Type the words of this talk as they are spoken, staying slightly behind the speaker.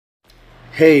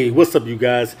Hey, what's up, you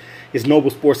guys? It's Noble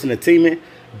Sports Entertainment,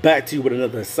 back to you with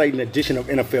another exciting edition of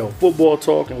NFL football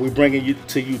talk, and we're bringing you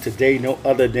today no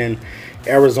other than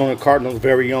Arizona Cardinals'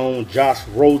 very own Josh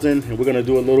Rosen, and we're going to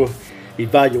do a little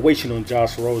evaluation on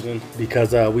Josh Rosen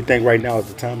because we think right now is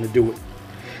the time to do it.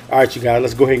 All right, you guys,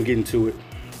 let's go ahead and get into it.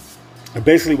 And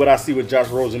basically, what I see with Josh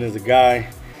Rosen is a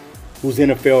guy who's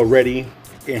NFL ready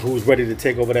and who's ready to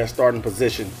take over that starting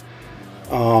position.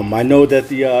 I know that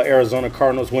the Arizona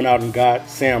Cardinals went out and got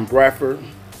Sam Bradford,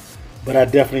 but I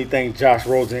definitely think Josh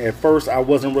Rosen. At first, I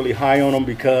wasn't really high on him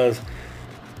because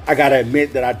I got to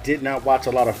admit that I did not watch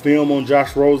a lot of film on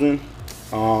Josh Rosen.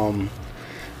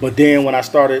 But then when I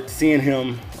started seeing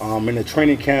him in the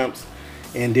training camps,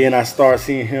 and then I started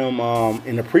seeing him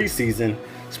in the preseason,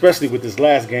 especially with this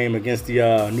last game against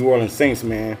the New Orleans Saints,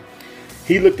 man,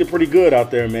 he looked pretty good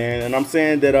out there, man. And I'm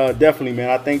saying that definitely,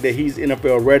 man, I think that he's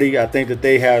NFL ready. I think that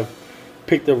they have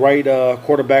picked the right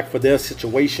quarterback for their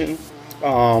situation.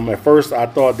 At first, I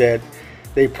thought that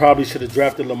they probably should have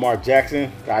drafted Lamar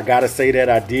Jackson. I got to say that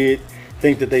I did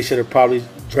think that they should have probably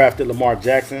drafted Lamar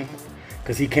Jackson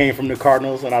because he came from the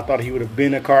Cardinals, and I thought he would have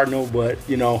been a Cardinal. But,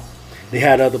 you know, they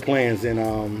had other plans,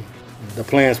 and the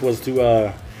plans was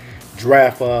to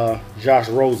draft Josh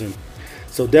Rosen.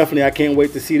 So definitely, I can't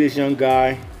wait to see this young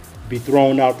guy be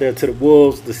thrown out there to the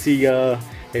wolves to see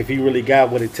if he really got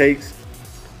what it takes.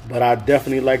 But I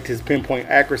definitely liked his pinpoint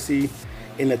accuracy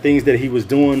in the things that he was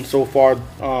doing so far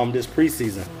this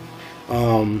preseason.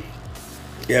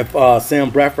 If Sam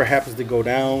Bradford happens to go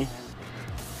down,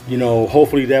 you know,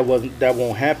 hopefully that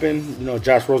won't happen. You know,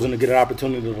 Josh Rosen to get an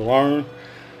opportunity to learn.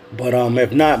 But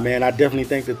if not, man, I definitely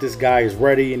think that this guy is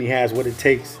ready and he has what it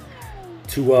takes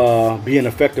to be an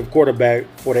effective quarterback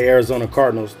for the Arizona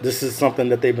Cardinals. This is something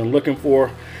that they've been looking for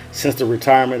since the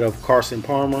retirement of Carson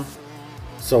Palmer.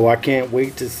 So I can't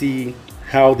wait to see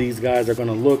how these guys are going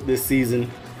to look this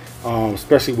season,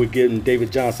 especially with getting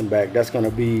David Johnson back. That's going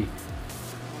to be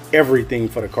everything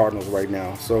for the Cardinals right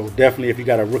now. So definitely, if you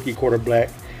got a rookie quarterback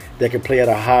that can play at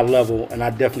a high level, and I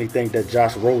definitely think that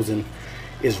Josh Rosen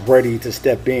is ready to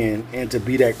step in and to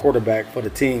be that quarterback for the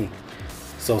team.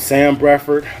 So Sam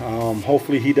Bradford,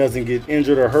 hopefully he doesn't get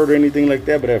injured or hurt or anything like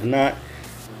that. But if not,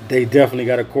 they definitely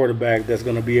got a quarterback that's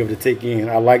going to be able to take in.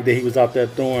 I like that he was out there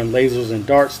throwing lasers and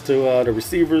darts to the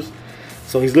receivers.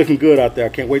 So he's looking good out there. I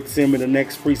can't wait to see him in the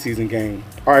next preseason game.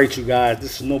 All right, you guys,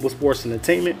 this is Noble Sports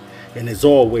Entertainment. And as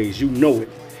always, you know it,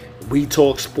 we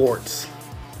talk sports.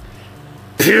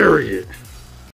 Period.